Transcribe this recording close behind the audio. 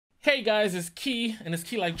Hey guys, it's Key, and it's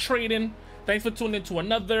Key Like Trading. Thanks for tuning into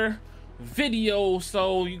another video.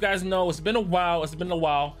 So you guys know it's been a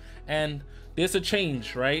while, and there's a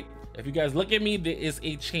change, right? If you guys look at me, there is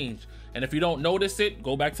a change. And if you don't notice it,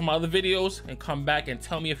 go back to my other videos and come back and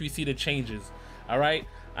tell me if you see the changes. All right,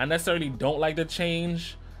 I necessarily don't like the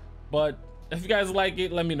change, but if you guys like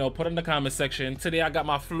it, let me know. Put it in the comment section. Today I got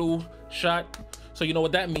my flu shot, so you know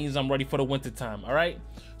what that means. I'm ready for the winter time. All right,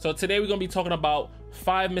 so today we're gonna be talking about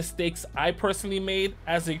 5 mistakes I personally made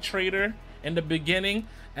as a trader in the beginning,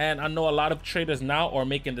 and I know a lot of traders now are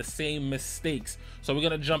making the same mistakes, so we're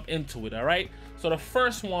gonna jump into it. All right, so the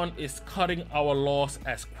first one is cutting our loss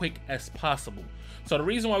as quick as possible. So the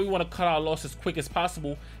reason why we want to cut our loss as quick as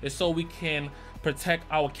possible is so we can protect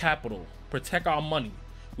our capital, protect our money.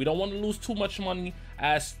 We don't want to lose too much money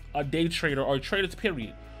as a day trader or traders,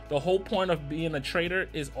 period. The whole point of being a trader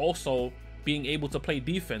is also being able to play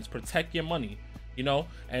defense, protect your money, you know,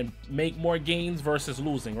 and make more gains versus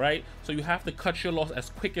losing, right? So you have to cut your loss as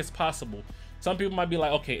quick as possible. Some people might be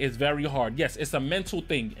like, okay, it's very hard. Yes, it's a mental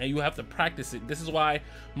thing and you have to practice it. This is why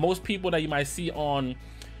most people that you might see on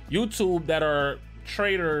YouTube that are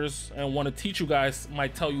traders and want to teach you guys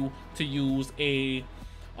might tell you to use a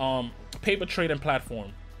paper trading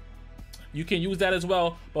platform. You can use that as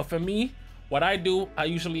well, but for me, what I do, I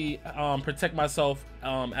usually protect myself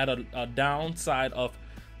at a downside of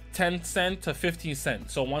 10 cents to 15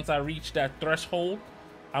 cents. So once I reach that threshold,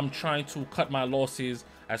 I'm trying to cut my losses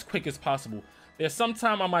as quick as possible. There's some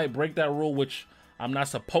time I might break that rule, which I'm not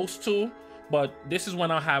supposed to, but this is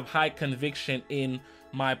when I have high conviction in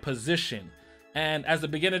my position. And as a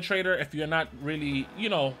beginner trader, if you're not really, you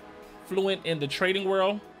know, fluent in the trading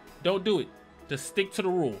world, don't do it. Just stick to the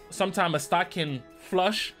rule. Sometimes a stock can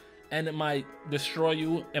flush and it might destroy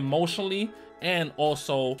you emotionally and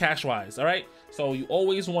also cash wise. All right, so you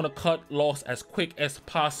always want to cut loss as quick as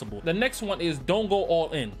possible. The next one is don't go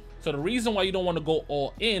all in. So the reason why you don't want to go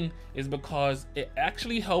all in is because it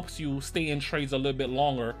actually helps you stay in trades a little bit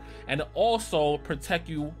longer, and it also protect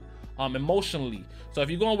you emotionally. So if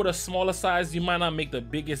you're going with a smaller size, you might not make the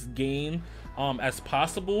biggest gain as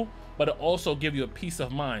possible, but it also give you a peace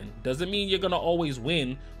of mind. Doesn't mean you're gonna always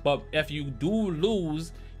win, but if you do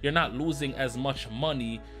lose, you're not losing as much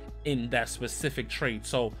money in that specific trade.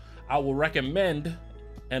 So I will recommend,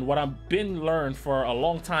 and what I've been learned for a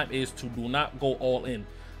long time, is to do not go all in.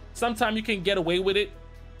 Sometimes you can get away with it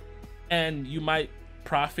and you might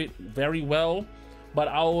profit very well, but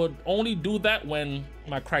I would only do that when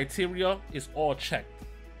my criteria is all checked,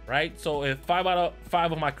 right? So if 5 out of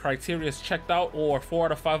 5 of my criteria is checked out, or 4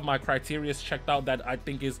 out of 5 of my criteria is checked out that I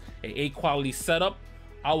think is a quality setup,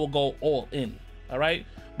 I will go all in. All right,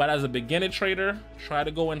 but as a beginner trader, try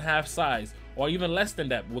to go in half size or even less than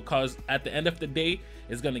that, because at the end of the day,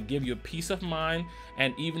 it's going to give you a peace of mind.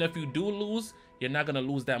 And even if you do lose, you're not going to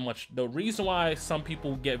lose that much. The reason why some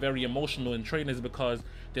people get very emotional in trading is because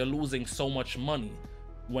they're losing so much money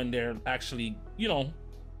when they're actually, you know,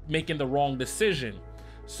 making the wrong decision.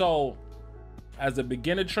 So as a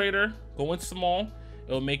beginner trader, go in small.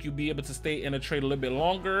 It'll make you be able to stay in a trade a little bit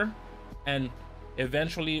longer, and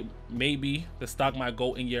eventually maybe the stock might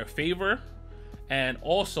go in your favor. And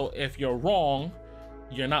also, if you're wrong,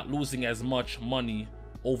 you're not losing as much money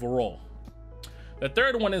overall. The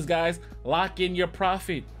third one is, guys, lock in your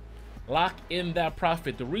profit. Lock in that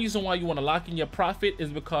profit. The reason why you want to lock in your profit is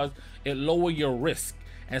because it lowers your risk.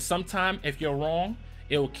 And sometimes if you're wrong,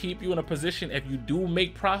 it will keep you in a position, if you do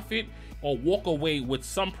make profit, or walk away with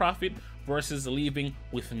some profit versus leaving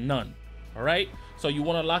with none. All right, so you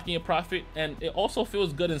want to lock in your profit, and it also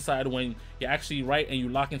feels good inside when you're actually right and you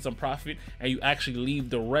lock in some profit and you actually leave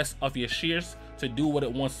the rest of your shares to do what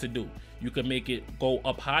it wants to do. You can make it go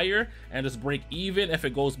up higher and just break even. If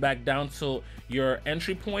it goes back down to your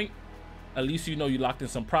entry point, at least you know you locked in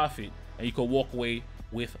some profit, and you can walk away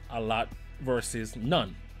with a lot versus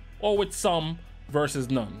none, or with some versus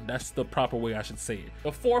none. That's the proper way I should say it.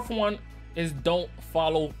 The fourth one is don't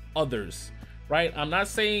follow others. Right? I'm not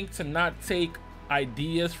saying to not take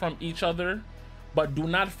ideas from each other, but do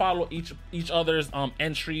not follow each other's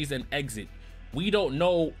entries and exit. We don't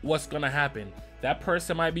know what's gonna happen. That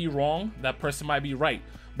person might be wrong, that person might be right,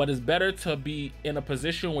 but it's better to be in a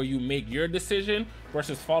position where you make your decision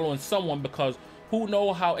versus following someone, because who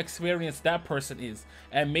knows how experienced that person is,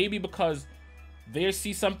 and maybe because they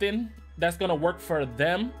see something that's gonna work for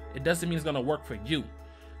them, it doesn't mean it's gonna work for you.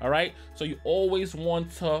 All right, so you always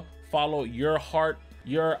want to follow your heart,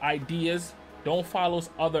 your ideas. Don't follow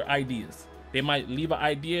other ideas. They might leave an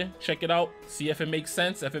idea, check it out, see if it makes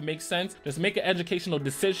sense. If it makes sense, just make an educational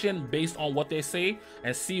decision based on what they say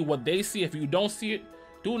and see what they see. If you don't see it,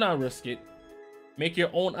 do not risk it. make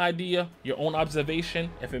your own idea, your own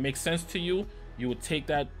observation. If it makes sense to you, you would take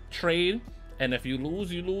that trade, and if you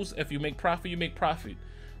lose, you lose. If you make profit, you make profit.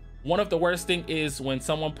 One of the worst thing is when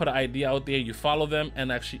someone put an idea out there, you follow them,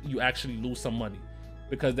 and you actually lose some money,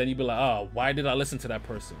 because then you be like, oh, why did I listen to that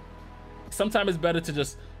person? Sometimes it's better to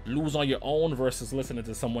just lose on your own versus listening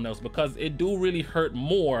to someone else, because it do really hurt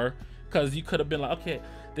more, because you could have been like, okay,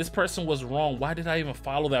 this person was wrong, why did I even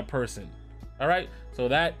follow that person? All right, so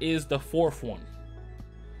that is the fourth one.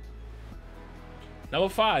 Number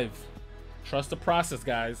 5, trust the process,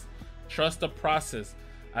 guys. Trust the process.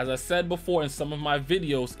 As I said before in some of my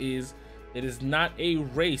videos, it is not a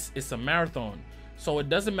race, it's a marathon. So it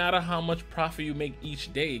doesn't matter how much profit you make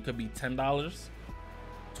each day. It could be $10, $20,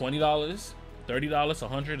 $30,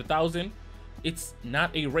 $100, $1,000. It's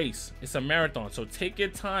not a race, it's a marathon. So take your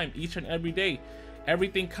time each and every day.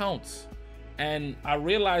 Everything counts. And I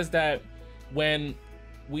realized that when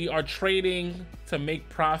we are trading to make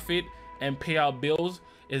profit and pay our bills,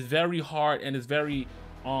 it's very hard, and it's very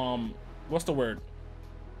what's the word,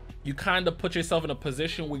 you kind of put yourself in a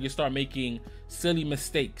position where you start making silly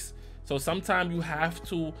mistakes. So sometimes you have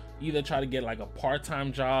to either try to get like a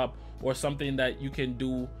part-time job or something that you can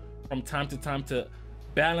do from time to time to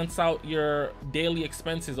balance out your daily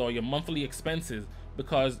expenses or your monthly expenses,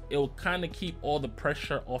 because it will kind of keep all the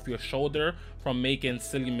pressure off your shoulder from making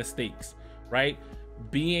silly mistakes, right?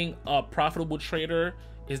 Being a profitable trader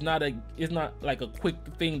is not like a quick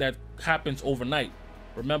thing that happens overnight.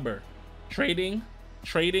 Remember, trading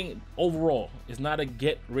overall is not a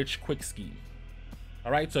get rich quick scheme.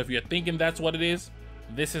 All right, so if you're thinking that's what it is,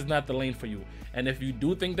 this is not the lane for you. And if you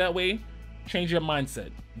do think that way, change your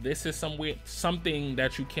mindset. This is something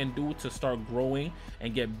that you can do to start growing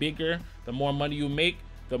and get bigger. The more money you make,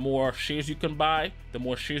 the more shares you can buy. The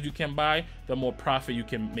more shares you can buy, the more profit you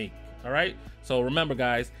can make. All right, so remember,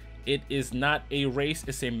 guys, it is not a race,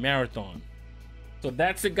 it's a marathon. So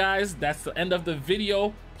that's it, guys. That's the end of the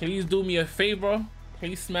video. Please do me a favor,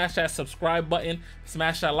 please smash that subscribe button,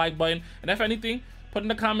 smash that like button, and if anything, put in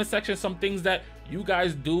the comment section some things that you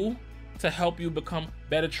guys do to help you become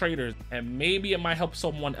better traders, and maybe it might help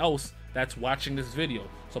someone else that's watching this video.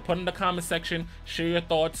 So put in the comment section, share your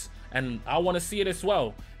thoughts, and I want to see it as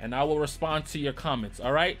well, and I will respond to your comments.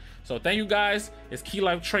 All right, so thank you, guys. It's Key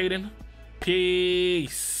Life Trading.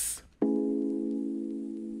 Peace.